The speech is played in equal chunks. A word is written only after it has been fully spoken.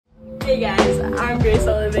Hey guys, I'm Grace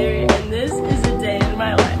Oliveri, and this is a day in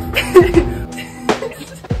my life.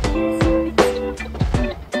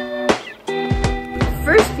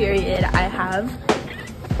 First period, I have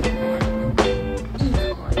econ.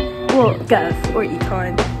 Well, Gov or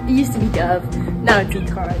econ. It used to be Gov, now it's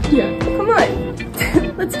econ. Yeah. Come on,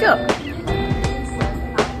 let's go.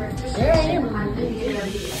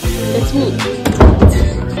 It's me.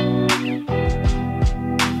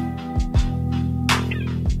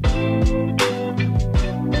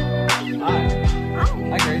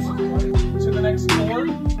 Hi Grace. To the next floor.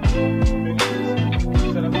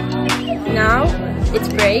 Now it's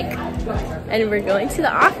break and we're going to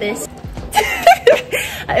the office.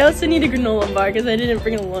 I also need a granola bar because I didn't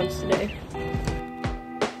bring a lunch today.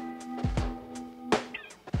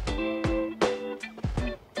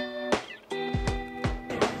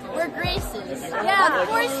 We're Graces. Yeah, of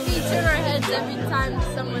course we turn our heads every time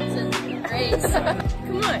someone says Grace.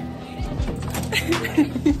 Come on.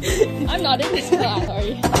 I'm not in this class, are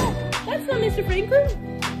you? That's not Mr. Franklin.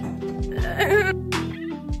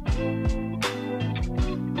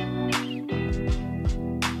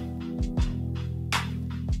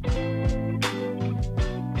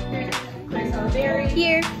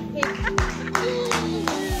 Here.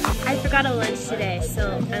 I forgot a lunch today,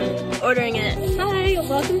 so I'm ordering it. Hi,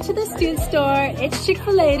 welcome to the student store. It's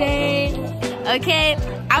Chick-fil-A day. Okay,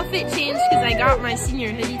 outfit change because I got my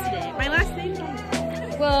senior hoodie today. My last name.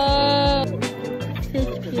 Whoa.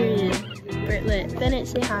 Fifth period. Brittlet. Bennett,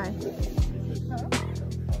 say hi.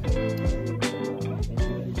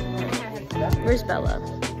 Where's Bella?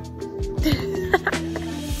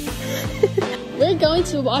 We're going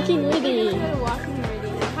to Walking Worthy.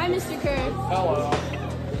 Hi, Mr. Kerr. Hello.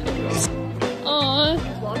 Aww.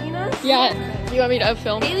 Vlogging us? Yeah. You want me to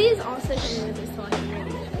film? Haley is also coming with us to Walking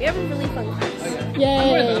Worthy. We have a really fun class.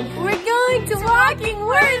 Yay. We're going to Walking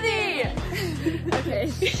Worthy!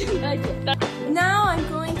 Okay. Now I'm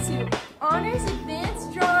going to Honors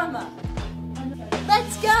Advanced Drama.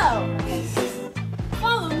 Let's go!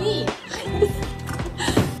 Follow me!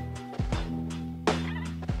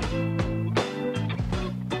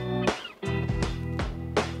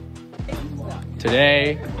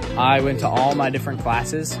 Today, I went to all my different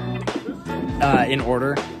classes in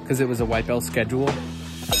order because it was a white belt schedule.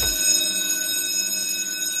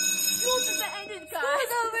 School's just ended, guys.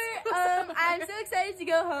 School's over. I'm so excited to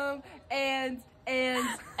go home and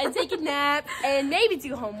take a nap and maybe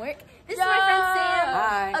do homework. This is my friend Sam.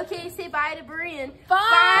 Hi. Okay, say bye to Berean.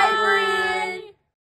 Bye, Berean.